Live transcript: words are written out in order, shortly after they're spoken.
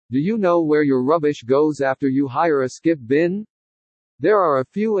Do you know where your rubbish goes after you hire a skip bin? There are a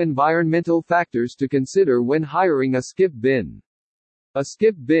few environmental factors to consider when hiring a skip bin. A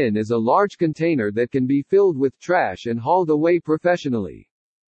skip bin is a large container that can be filled with trash and hauled away professionally.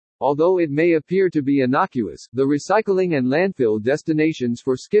 Although it may appear to be innocuous, the recycling and landfill destinations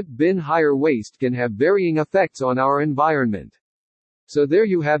for skip bin hire waste can have varying effects on our environment. So there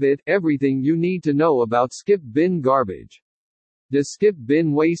you have it, everything you need to know about skip bin garbage. Does skip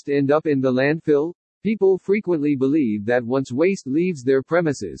bin waste end up in the landfill? People frequently believe that once waste leaves their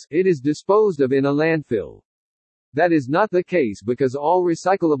premises, it is disposed of in a landfill. That is not the case because all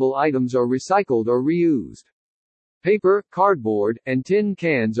recyclable items are recycled or reused. Paper, cardboard, and tin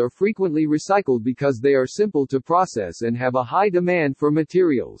cans are frequently recycled because they are simple to process and have a high demand for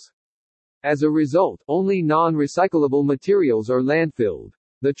materials. As a result, only non-recyclable materials are landfilled.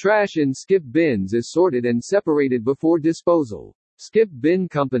 The trash in skip bins is sorted and separated before disposal. Skip bin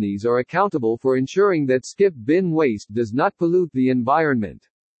companies are accountable for ensuring that skip bin waste does not pollute the environment.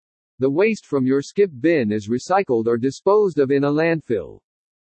 The waste from your skip bin is recycled or disposed of in a landfill.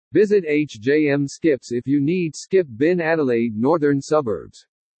 Visit HJM Skips if you need skip bin Adelaide Northern Suburbs.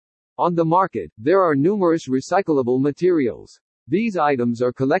 On the market, there are numerous recyclable materials. These items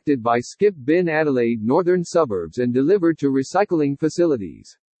are collected by Skip Bin Adelaide Northern Suburbs and delivered to recycling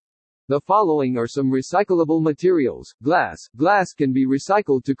facilities. The following are some recyclable materials. Glass. Glass can be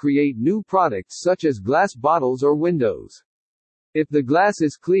recycled to create new products such as glass bottles or windows. If the glass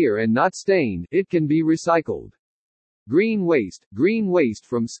is clear and not stained, it can be recycled. Green waste. Green waste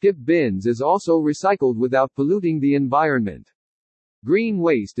from skip bins is also recycled without polluting the environment. Green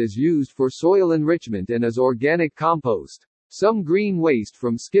waste is used for soil enrichment and as organic compost. Some green waste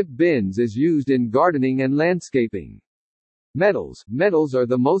from skip bins is used in gardening and landscaping. Metals. Metals are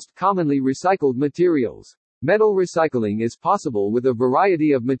the most commonly recycled materials. Metal recycling is possible with a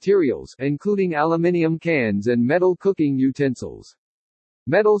variety of materials, including aluminum cans and metal cooking utensils.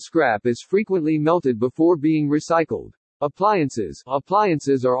 Metal scrap is frequently melted before being recycled. Appliances.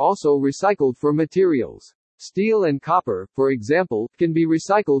 Appliances are also recycled for materials. Steel and copper, for example, can be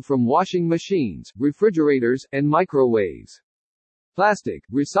recycled from washing machines, refrigerators, and microwaves. Plastic.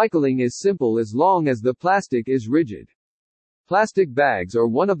 Recycling is simple as long as the plastic is rigid. Plastic bags are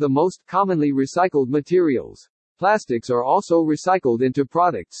one of the most commonly recycled materials. Plastics are also recycled into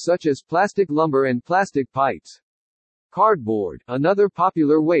products such as plastic lumber and plastic pipes. Cardboard. Another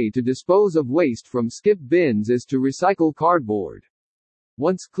popular way to dispose of waste from skip bins is to recycle cardboard.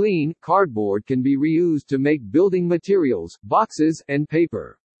 Once clean, cardboard can be reused to make building materials, boxes, and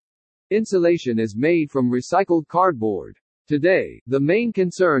paper. Insulation is made from recycled cardboard. Today, the main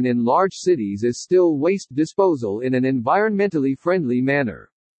concern in large cities is still waste disposal in an environmentally friendly manner.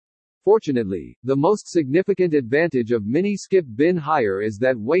 Fortunately, the most significant advantage of mini skip bin hire is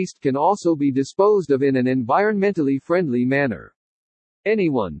that waste can also be disposed of in an environmentally friendly manner.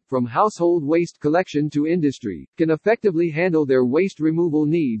 Anyone, from household waste collection to industry, can effectively handle their waste removal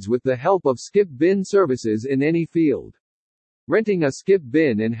needs with the help of skip bin services in any field. Renting a skip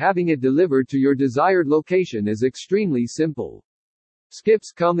bin and having it delivered to your desired location is extremely simple.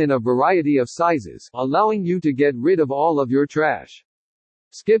 Skips come in a variety of sizes, allowing you to get rid of all of your trash.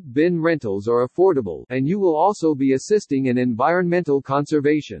 Skip bin rentals are affordable, and you will also be assisting in environmental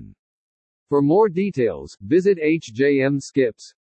conservation. For more details, visit HJM Skips.